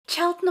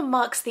Cheltenham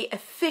marks the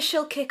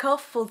official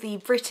kick-off for the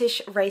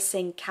British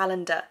racing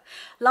calendar.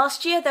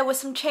 Last year there were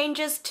some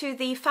changes to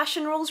the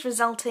fashion rules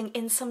resulting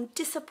in some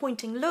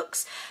disappointing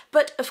looks,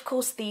 but of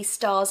course the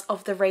stars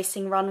of the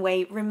racing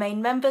runway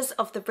remain members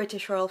of the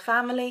British royal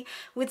family,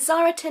 with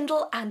Zara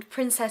Tindall and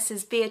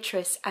Princesses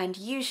Beatrice and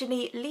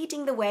Eugenie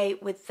leading the way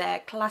with their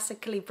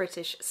classically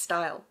British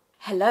style.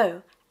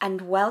 Hello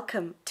and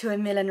welcome to a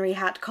millinery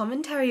hat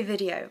commentary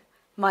video.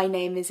 My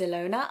name is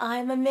Ilona, I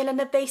am a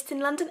milliner based in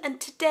London, and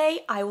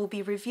today I will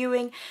be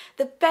reviewing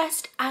the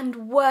best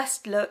and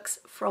worst looks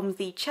from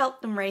the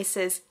Cheltenham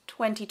Races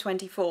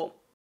 2024.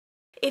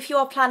 If you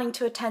are planning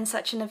to attend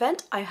such an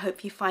event, I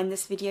hope you find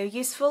this video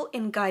useful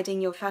in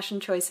guiding your fashion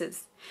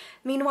choices.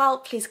 Meanwhile,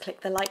 please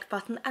click the like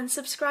button and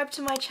subscribe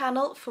to my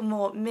channel for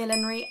more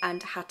millinery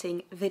and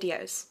hatting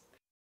videos.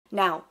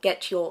 Now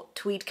get your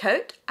tweed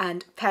coat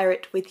and pair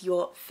it with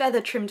your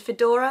feather-trimmed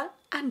fedora,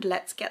 and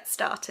let's get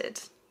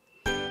started.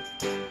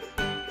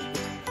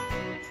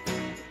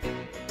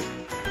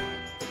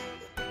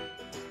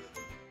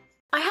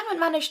 I haven't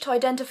managed to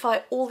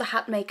identify all the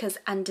hat makers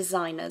and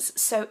designers,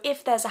 so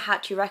if there's a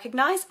hat you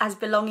recognise as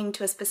belonging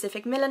to a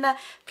specific milliner,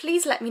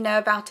 please let me know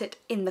about it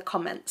in the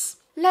comments.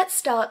 Let's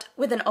start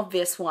with an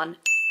obvious one.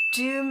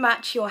 Do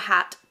match your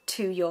hat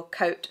to your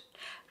coat.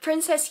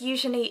 Princess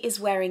Eugenie is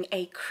wearing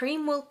a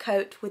cream wool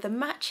coat with a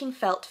matching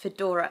felt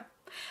fedora.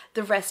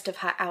 The rest of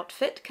her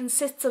outfit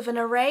consists of an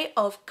array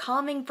of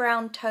calming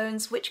brown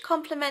tones which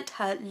complement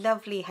her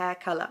lovely hair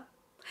colour.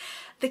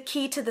 The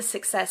key to the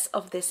success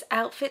of this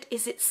outfit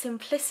is its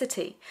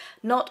simplicity.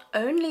 Not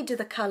only do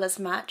the colours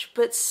match,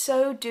 but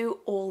so do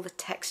all the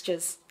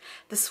textures.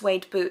 The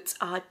suede boots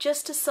are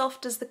just as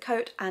soft as the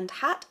coat and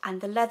hat, and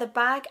the leather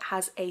bag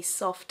has a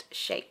soft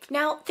shape.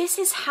 Now, this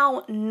is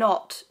how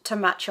not to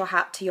match your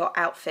hat to your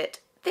outfit.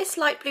 This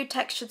light blue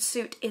textured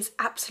suit is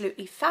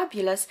absolutely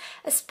fabulous,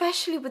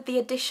 especially with the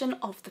addition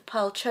of the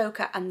pearl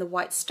choker and the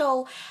white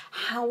stole.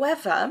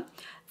 However,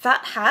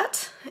 that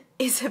hat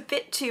is a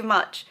bit too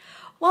much.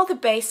 While the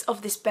base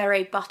of this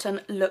beret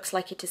button looks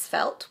like it is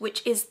felt,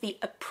 which is the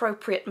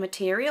appropriate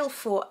material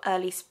for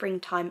early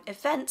springtime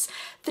events,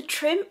 the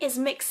trim is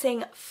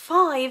mixing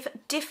 5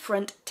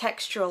 different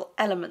textural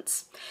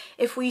elements.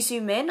 If we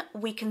zoom in,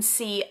 we can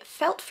see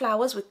felt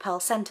flowers with pearl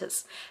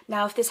centres.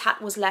 Now, if this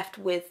hat was left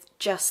with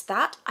just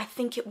that, I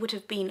think it would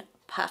have been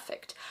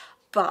perfect.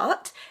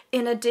 But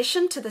in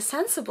addition to the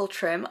sensible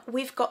trim,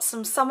 we've got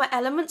some summer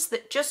elements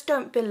that just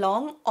don't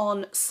belong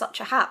on such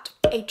a hat.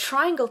 A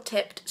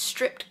triangle-tipped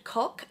stripped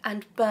cock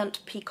and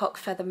burnt peacock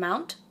feather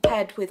mount,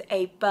 paired with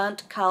a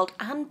burnt, curled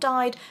and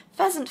dyed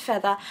pheasant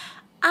feather,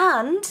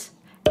 and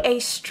a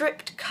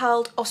stripped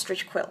curled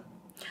ostrich quill.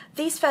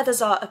 These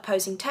feathers are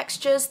opposing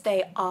textures.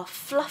 They are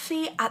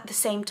fluffy at the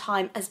same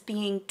time as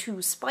being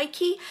too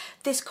spiky.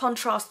 This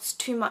contrasts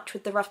too much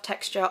with the rough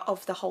texture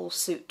of the whole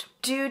suit.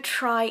 Do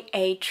try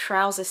a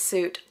trouser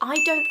suit.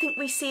 I don't think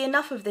we see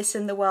enough of this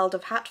in the world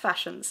of hat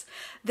fashions.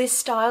 This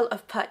style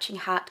of perching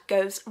hat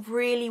goes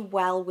really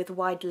well with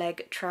wide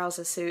leg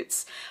trouser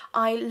suits.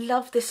 I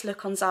love this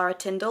look on Zara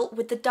Tindall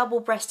with the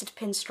double-breasted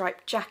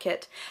pinstripe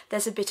jacket.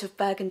 There's a bit of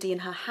burgundy in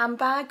her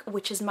handbag,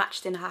 which is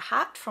matched in her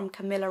hat from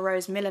Camilla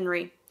Rose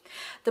Millinery.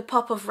 The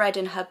pop of red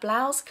in her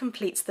blouse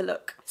completes the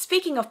look.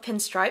 Speaking of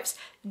pinstripes,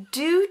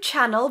 do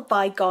channel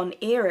bygone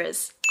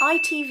eras.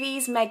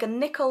 ITV's Megan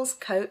Nichols'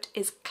 coat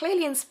is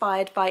clearly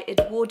inspired by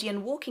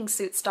Edwardian walking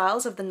suit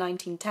styles of the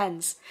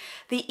 1910s.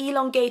 The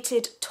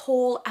elongated,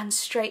 tall and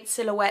straight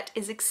silhouette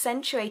is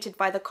accentuated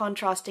by the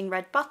contrasting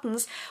red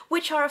buttons,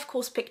 which are of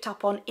course picked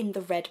up on in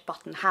the red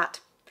button hat.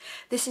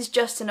 This is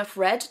just enough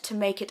red to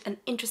make it an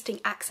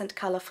interesting accent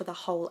colour for the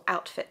whole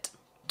outfit.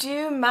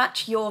 Do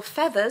match your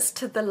feathers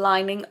to the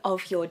lining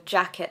of your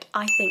jacket.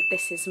 I think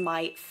this is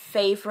my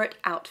favourite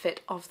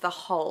outfit of the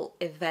whole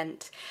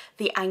event.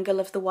 The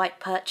angle of the white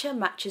percher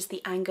matches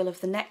the angle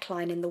of the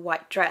neckline in the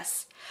white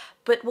dress.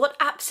 But what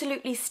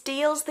absolutely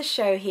steals the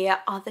show here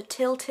are the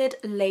tilted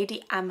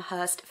Lady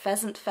Amherst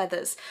pheasant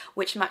feathers,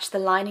 which match the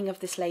lining of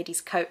this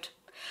lady's coat.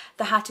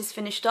 The hat is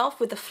finished off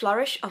with a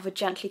flourish of a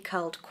gently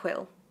curled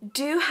quill.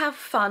 Do have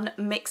fun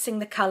mixing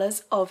the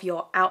colours of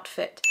your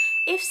outfit.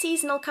 If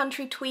seasonal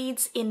country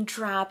tweeds in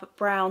drab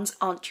browns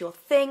aren't your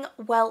thing,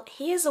 well,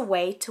 here's a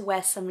way to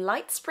wear some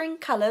light spring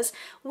colours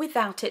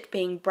without it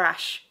being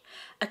brash.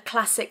 A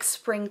classic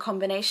spring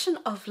combination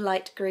of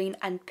light green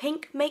and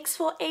pink makes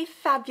for a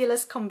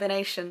fabulous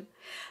combination.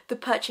 The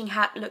perching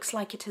hat looks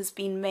like it has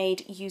been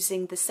made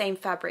using the same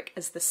fabric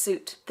as the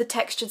suit. The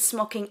textured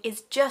smocking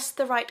is just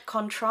the right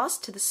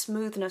contrast to the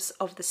smoothness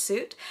of the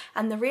suit,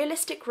 and the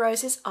realistic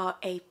roses are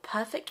a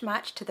perfect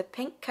match to the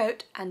pink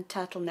coat and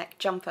turtleneck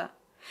jumper.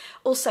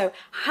 Also,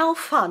 how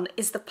fun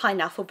is the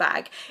pineapple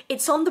bag?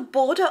 It's on the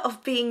border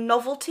of being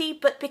novelty,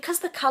 but because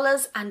the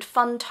colours and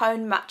fun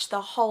tone match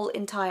the whole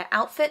entire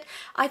outfit,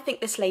 I think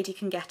this lady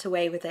can get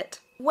away with it.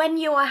 When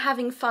you are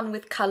having fun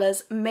with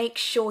colours, make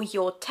sure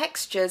your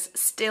textures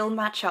still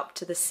match up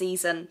to the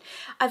season.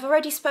 I've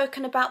already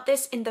spoken about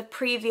this in the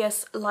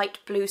previous light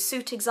blue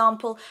suit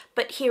example,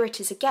 but here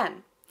it is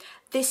again.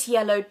 This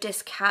yellow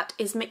disc hat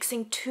is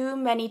mixing too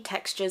many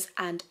textures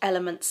and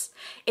elements.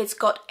 It's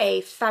got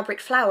a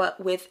fabric flower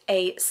with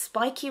a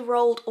spiky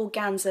rolled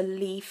organza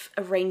leaf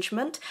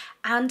arrangement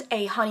and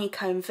a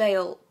honeycomb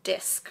veil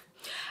disc.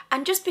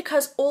 And just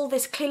because all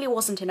this clearly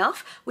wasn't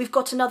enough, we've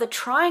got another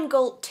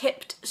triangle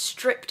tipped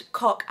stripped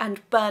cock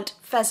and burnt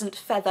pheasant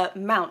feather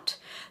mount.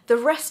 The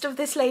rest of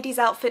this lady's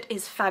outfit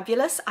is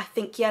fabulous. I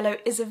think yellow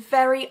is a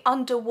very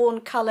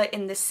underworn colour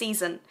in this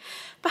season.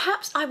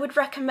 Perhaps I would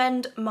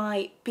recommend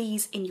my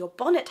bees in your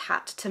bonnet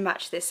hat to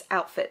match this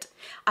outfit.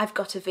 I've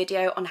got a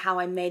video on how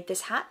I made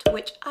this hat,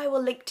 which I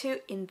will link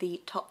to in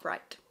the top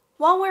right.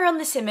 While we're on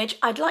this image,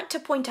 I'd like to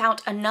point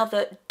out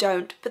another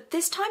don't, but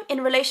this time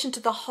in relation to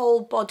the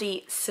whole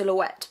body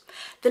silhouette.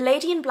 The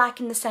lady in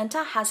black in the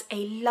centre has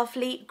a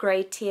lovely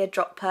grey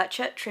teardrop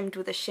percher trimmed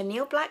with a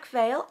chenille black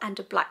veil and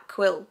a black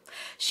quill.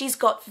 She's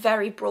got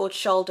very broad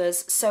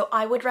shoulders, so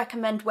I would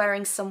recommend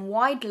wearing some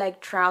wide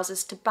leg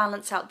trousers to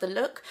balance out the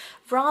look,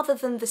 rather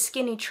than the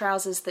skinny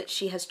trousers that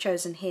she has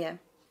chosen here.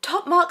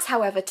 Top marks,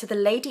 however, to the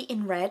lady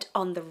in red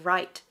on the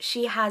right.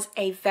 She has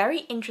a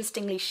very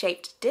interestingly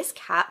shaped disc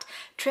hat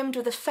trimmed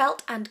with a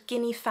felt and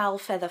guinea fowl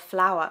feather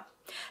flower.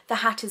 The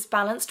hat is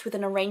balanced with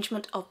an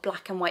arrangement of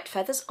black and white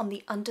feathers on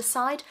the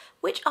underside,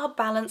 which are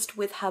balanced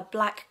with her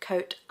black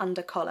coat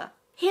undercollar.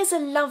 Here's a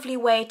lovely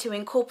way to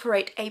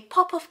incorporate a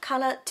pop of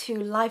colour to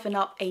liven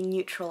up a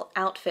neutral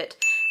outfit.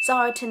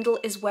 Zara Tindall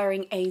is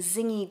wearing a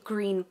zingy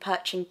green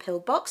perching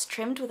pillbox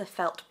trimmed with a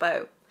felt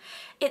bow.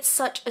 It's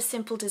such a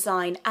simple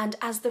design, and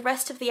as the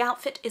rest of the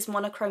outfit is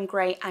monochrome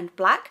grey and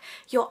black,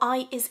 your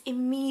eye is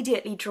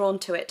immediately drawn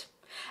to it.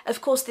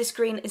 Of course, this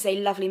green is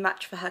a lovely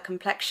match for her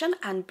complexion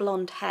and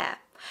blonde hair.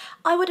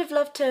 I would have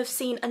loved to have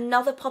seen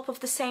another pop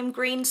of the same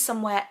green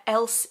somewhere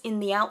else in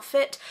the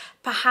outfit,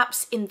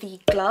 perhaps in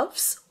the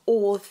gloves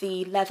or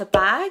the leather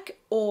bag,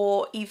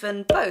 or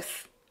even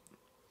both.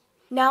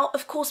 Now,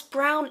 of course,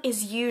 brown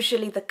is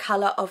usually the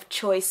colour of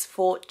choice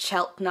for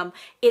Cheltenham.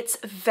 It's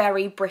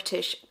very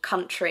British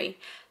country.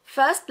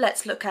 First,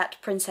 let's look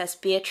at Princess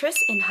Beatrice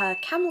in her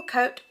camel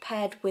coat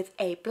paired with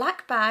a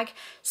black bag,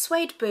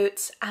 suede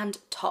boots and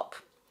top.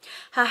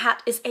 Her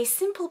hat is a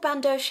simple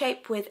bandeau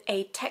shape with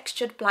a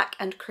textured black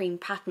and cream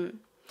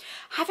pattern.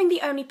 Having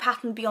the only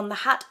pattern beyond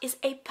the hat is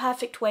a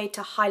perfect way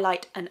to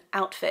highlight an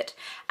outfit.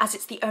 As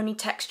it's the only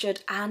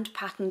textured and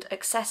patterned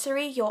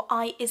accessory, your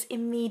eye is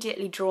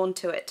immediately drawn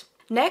to it.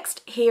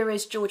 Next, here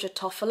is Georgia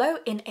Toffolo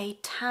in a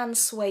tan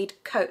suede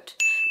coat.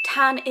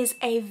 Tan is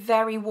a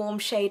very warm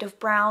shade of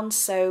brown,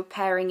 so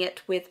pairing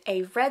it with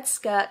a red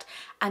skirt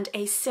and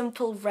a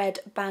simple red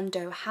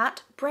bandeau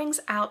hat brings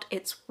out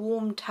its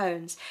warm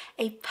tones,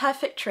 a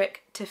perfect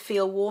trick to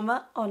feel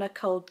warmer on a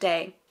cold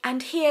day.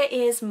 And here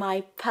is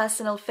my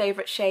personal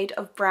favourite shade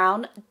of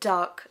brown,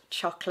 dark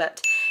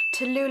chocolate.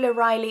 Tallulah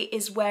Riley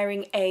is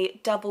wearing a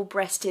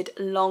double-breasted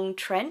long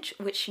trench,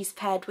 which she's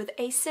paired with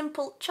a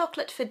simple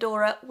chocolate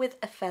fedora with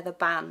a feather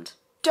band.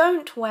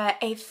 Don't wear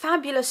a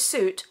fabulous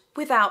suit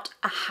without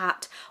a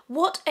hat.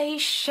 What a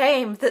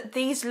shame that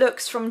these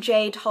looks from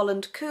Jade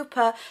Holland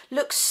Cooper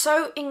look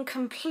so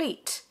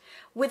incomplete.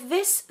 With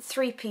this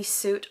three-piece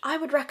suit, I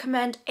would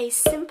recommend a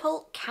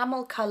simple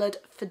camel-coloured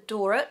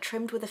fedora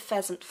trimmed with a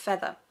pheasant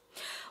feather.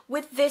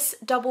 With this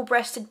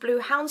double-breasted blue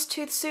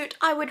houndstooth suit,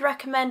 I would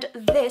recommend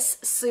this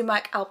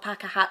sumac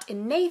alpaca hat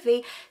in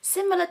navy,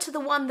 similar to the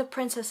one the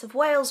Princess of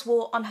Wales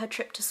wore on her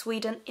trip to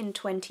Sweden in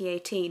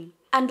 2018.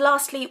 And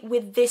lastly,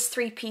 with this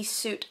three-piece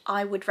suit,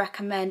 I would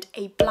recommend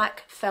a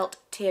black felt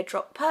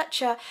teardrop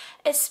percher,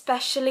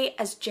 especially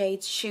as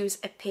Jade's shoes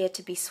appear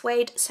to be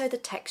suede, so the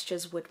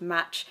textures would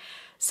match.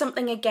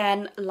 Something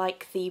again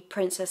like the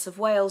Princess of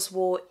Wales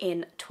wore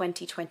in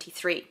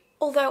 2023.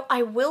 Although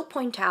I will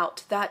point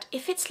out that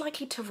if it's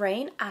likely to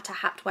rain at a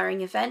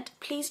hat-wearing event,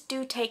 please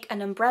do take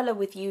an umbrella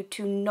with you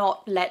to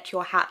not let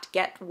your hat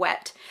get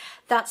wet.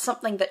 That's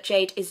something that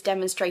Jade is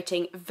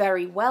demonstrating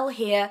very well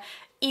here,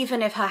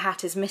 even if her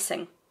hat is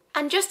missing.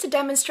 And just to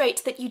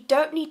demonstrate that you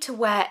don't need to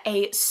wear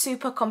a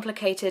super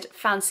complicated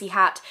fancy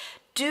hat,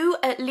 do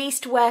at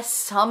least wear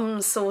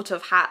some sort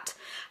of hat.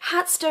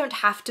 Hats don't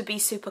have to be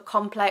super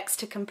complex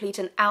to complete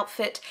an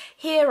outfit.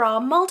 Here are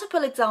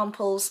multiple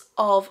examples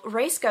of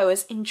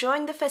racegoers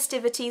enjoying the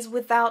festivities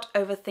without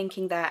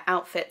overthinking their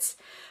outfits.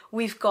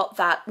 We've got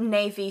that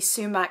navy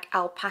sumac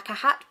alpaca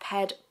hat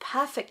paired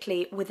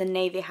perfectly with a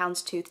navy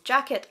houndstooth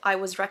jacket I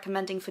was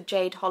recommending for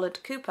Jade Holland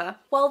Cooper,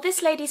 while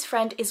this lady's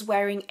friend is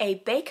wearing a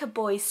Baker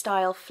Boy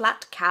style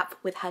flat cap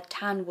with her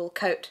tan wool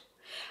coat.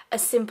 A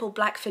simple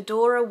black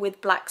fedora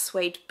with black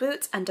suede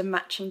boots and a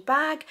matching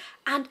bag,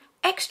 and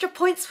extra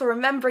points for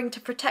remembering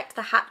to protect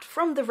the hat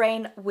from the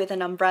rain with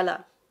an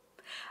umbrella.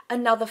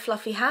 Another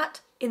fluffy hat.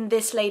 In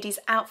this lady's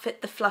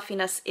outfit, the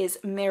fluffiness is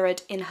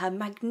mirrored in her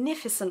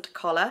magnificent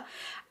collar,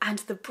 and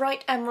the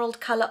bright emerald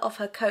colour of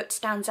her coat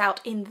stands out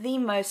in the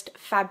most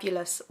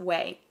fabulous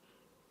way.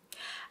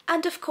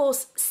 And of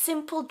course,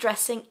 simple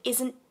dressing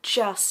isn't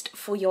just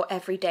for your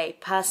everyday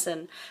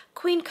person.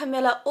 Queen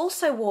Camilla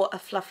also wore a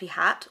fluffy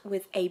hat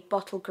with a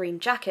bottle green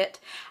jacket,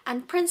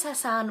 and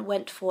Princess Anne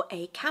went for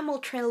a camel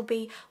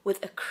trilby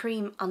with a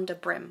cream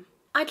underbrim.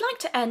 I'd like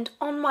to end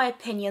on my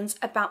opinions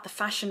about the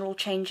fashion rule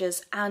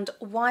changes and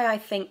why I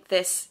think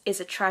this is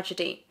a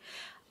tragedy.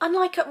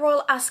 Unlike at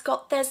Royal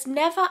Ascot, there's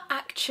never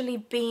actually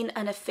been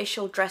an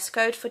official dress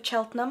code for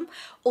Cheltenham,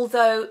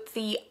 although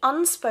the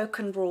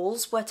unspoken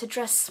rules were to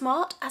dress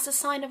smart as a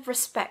sign of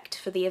respect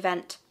for the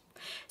event.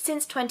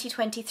 Since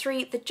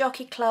 2023, the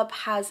Jockey Club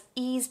has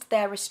eased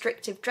their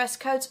restrictive dress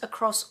codes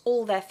across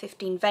all their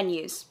 15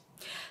 venues.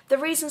 The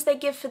reasons they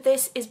give for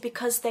this is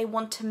because they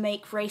want to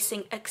make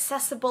racing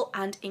accessible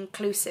and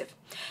inclusive.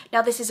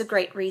 Now, this is a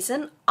great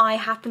reason. I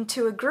happen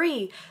to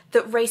agree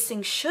that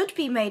racing should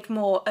be made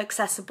more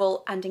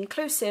accessible and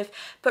inclusive,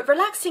 but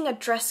relaxing a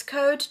dress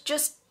code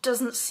just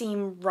doesn't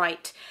seem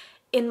right.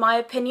 In my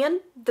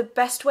opinion, the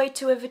best way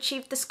to have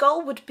achieved this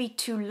goal would be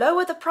to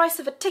lower the price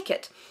of a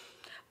ticket.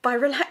 By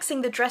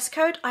relaxing the dress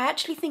code, I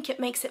actually think it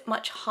makes it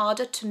much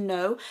harder to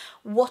know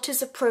what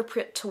is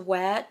appropriate to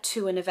wear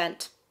to an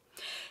event.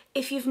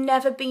 If you've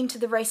never been to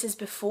the races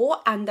before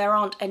and there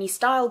aren't any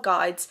style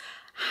guides,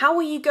 how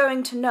are you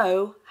going to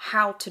know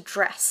how to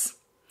dress?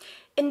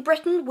 In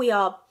Britain, we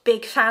are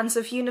big fans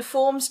of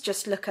uniforms.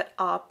 Just look at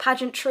our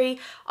pageantry,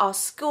 our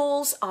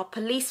schools, our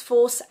police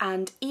force,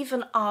 and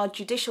even our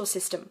judicial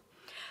system.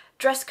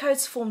 Dress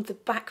codes form the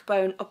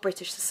backbone of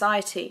British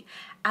society,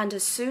 and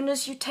as soon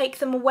as you take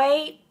them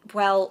away,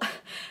 well,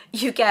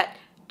 you get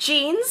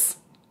jeans,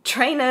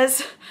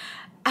 trainers,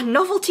 and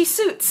novelty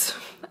suits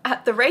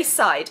at the race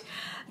side.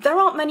 There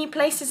aren't many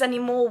places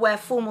anymore where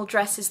formal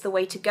dress is the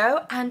way to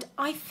go, and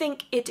I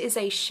think it is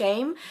a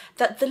shame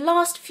that the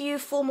last few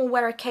formal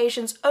wear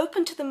occasions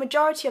open to the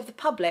majority of the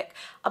public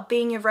are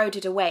being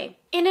eroded away.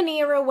 In an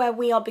era where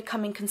we are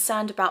becoming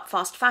concerned about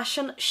fast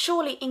fashion,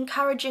 surely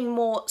encouraging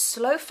more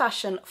slow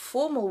fashion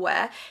formal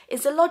wear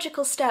is a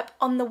logical step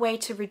on the way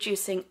to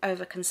reducing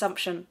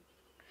overconsumption.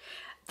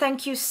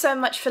 Thank you so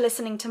much for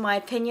listening to my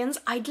opinions.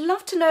 I'd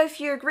love to know if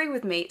you agree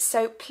with me,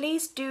 so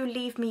please do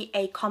leave me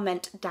a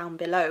comment down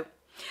below.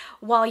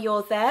 While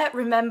you're there,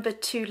 remember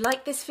to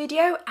like this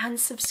video and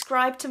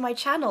subscribe to my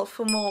channel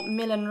for more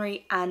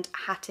millinery and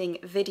hatting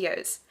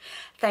videos.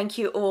 Thank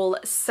you all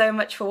so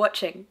much for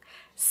watching.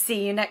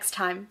 See you next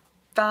time.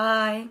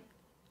 Bye!